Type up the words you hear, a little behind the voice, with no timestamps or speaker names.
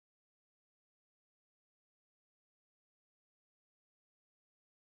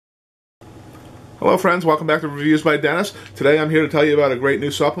Hello friends, welcome back to Reviews by Dennis. Today I'm here to tell you about a great new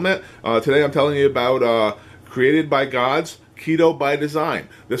supplement. Today I'm telling you about Created by God's Keto by Design.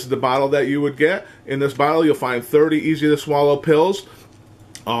 This is the bottle that you would get. In this bottle you'll find 30 easy to swallow pills.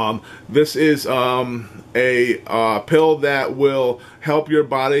 This is a pill that will help your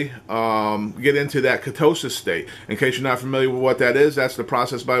body get into that ketosis state. In case you're not familiar with what that is, that's the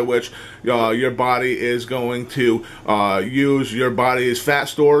process by which your body is going to use your body's fat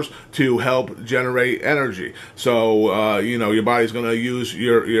stores to help generate energy. So, your body's going to use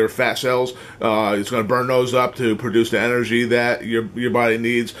your fat cells. It's going to burn those up to produce the energy that your body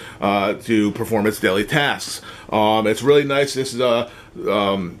needs to perform its daily tasks. It's really nice. This is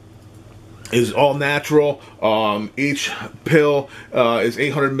all natural. Each pill is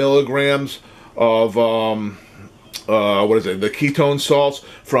 800 milligrams of the ketone salts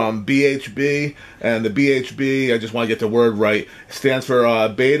from BHB, and the BHB, I just want to get the word right, stands for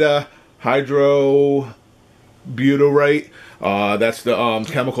Beta-Hydroxybutyrate. That's the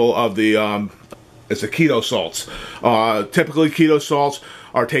chemical of the it's the keto salts. Typically keto salts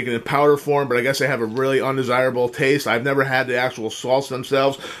are taken in powder form, but I guess they have a really undesirable taste. I've never had the actual salts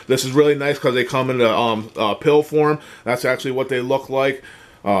themselves. This is really nice because they come in pill form. That's actually what they look like.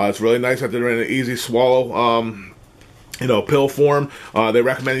 It's really nice that they're in an easy swallow pill form. They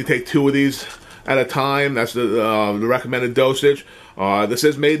recommend you take 2 of these at a time. That's the recommended dosage. This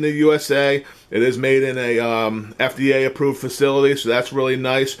is made in the USA. It is made in a FDA approved facility, so that's really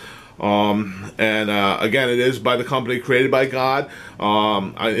nice. Again, it is by the company Created by God.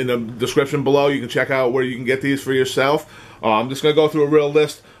 In the description below, you can check out where you can get these for yourself. I'm just going to go through a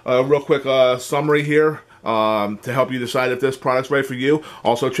real quick summary here to help you decide if this product's right for you.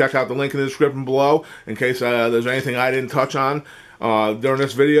 Also, check out the link in the description below in case there's anything I didn't touch on during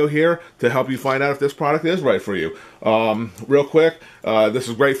this video here to help you find out if this product is right for you. Real quick, this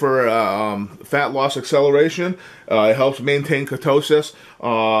is great for fat loss acceleration. It helps maintain ketosis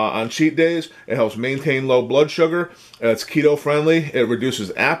on cheat days. It helps maintain low blood sugar. It's keto friendly. It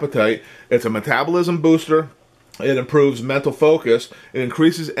reduces appetite. It's a metabolism booster. It improves mental focus. It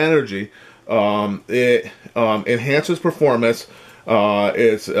increases energy. It enhances performance.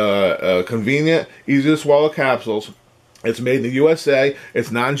 It's convenient, easy to swallow capsules. It's made in the USA.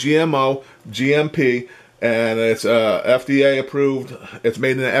 It's non-GMO, GMP, and it's FDA approved. It's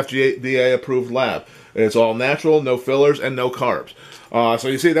made in an FDA approved lab. It's all natural, no fillers, and no carbs. So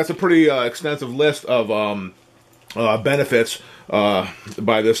you see, that's a pretty extensive list of benefits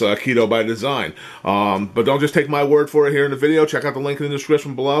by this Keto by Design. But don't just take my word for it here in the video. Check out the link in the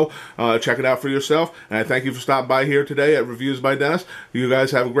description below. Check it out for yourself. And I thank you for stopping by here today at Reviews by Dennis. You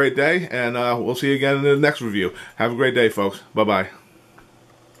guys have a great day, and we'll see you again in the next review. Have a great day, folks. Bye-bye.